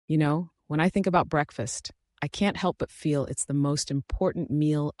When I think about breakfast, I can't help but feel it's the most important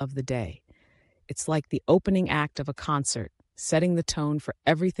meal of the day. It's like the opening act of a concert, setting the tone for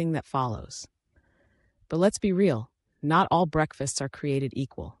everything that follows. But let's be real, not all breakfasts are created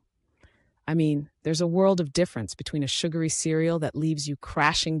equal. I mean, there's a world of difference between a sugary cereal that leaves you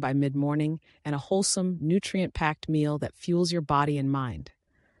crashing by mid-morning and a wholesome, nutrient-packed meal that fuels your body and mind.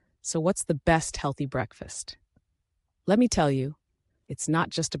 So what's the best healthy breakfast? Let me tell you, it's not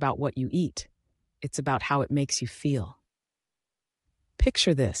just about what you eat. It's about how it makes you feel.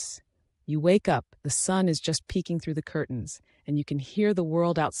 Picture this. You wake up, the sun is just peeking through the curtains, and you can hear the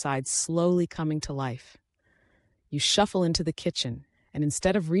world outside slowly coming to life. You shuffle into the kitchen, and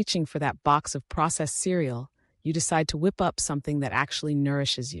instead of reaching for that box of processed cereal, you decide to whip up something that actually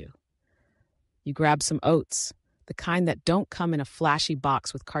nourishes you. You grab some oats, the kind that don't come in a flashy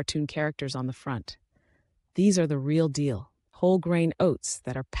box with cartoon characters on the front. These are the real deal, whole grain oats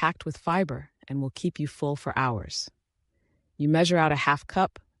that are packed with fiber and will keep you full for hours. You measure out a half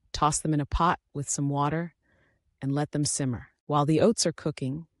cup, toss them in a pot with some water, and let them simmer. While the oats are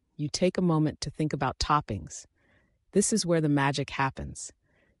cooking, you take a moment to think about toppings. This is where the magic happens.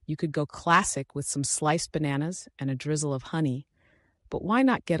 You could go classic with some sliced bananas and a drizzle of honey, but why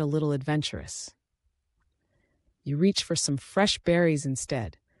not get a little adventurous? You reach for some fresh berries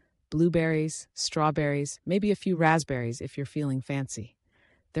instead. Blueberries, strawberries, maybe a few raspberries if you're feeling fancy.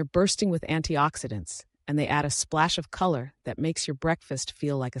 They're bursting with antioxidants, and they add a splash of color that makes your breakfast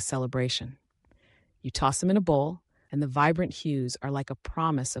feel like a celebration. You toss them in a bowl, and the vibrant hues are like a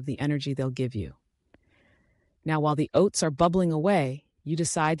promise of the energy they'll give you. Now, while the oats are bubbling away, you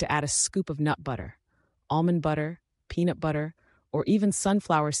decide to add a scoop of nut butter, almond butter, peanut butter, or even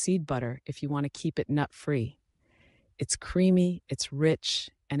sunflower seed butter if you want to keep it nut-free. It's creamy, it's rich,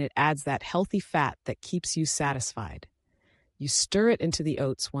 and it adds that healthy fat that keeps you satisfied. You stir it into the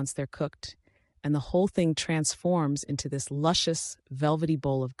oats once they're cooked, and the whole thing transforms into this luscious, velvety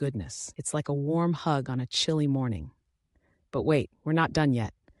bowl of goodness. It's like a warm hug on a chilly morning. But wait, we're not done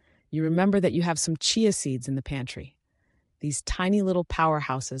yet. You remember that you have some chia seeds in the pantry. These tiny little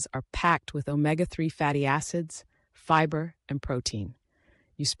powerhouses are packed with omega-3 fatty acids, fiber, and protein.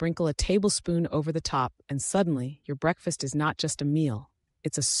 You sprinkle a tablespoon over the top, and suddenly your breakfast is not just a meal,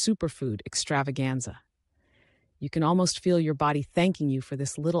 it's a superfood extravaganza. You can almost feel your body thanking you for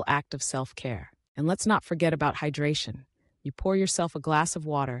this little act of self-care. And let's not forget about hydration. You pour yourself a glass of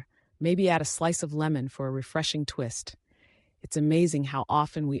water, maybe add a slice of lemon for a refreshing twist. It's amazing how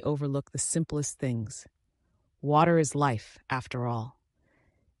often we overlook the simplest things. Water is life, after all.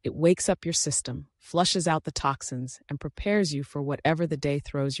 It wakes up your system, flushes out the toxins, and prepares you for whatever the day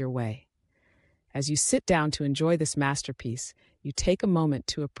throws your way. As you sit down to enjoy this masterpiece, you take a moment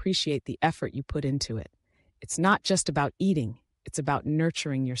to appreciate the effort you put into it. It's not just about eating, it's about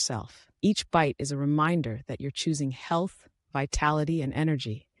nurturing yourself. Each bite is a reminder that you're choosing health, vitality, and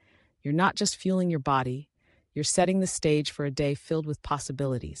energy. You're not just fueling your body, you're setting the stage for a day filled with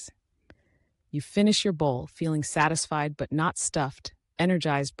possibilities. You finish your bowl feeling satisfied but not stuffed,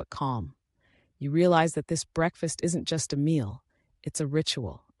 energized but calm. You realize that this breakfast isn't just a meal, it's a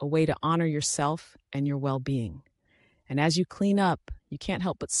ritual, a way to honor yourself and your well-being. And as you clean up, you can't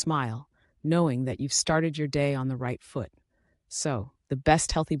help but smile, knowing that you've started your day on the right foot. So, the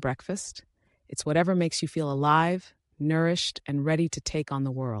best healthy breakfast? It's whatever makes you feel alive, nourished, and ready to take on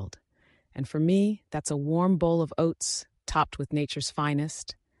the world. And for me, that's a warm bowl of oats topped with nature's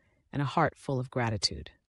finest and a heart full of gratitude.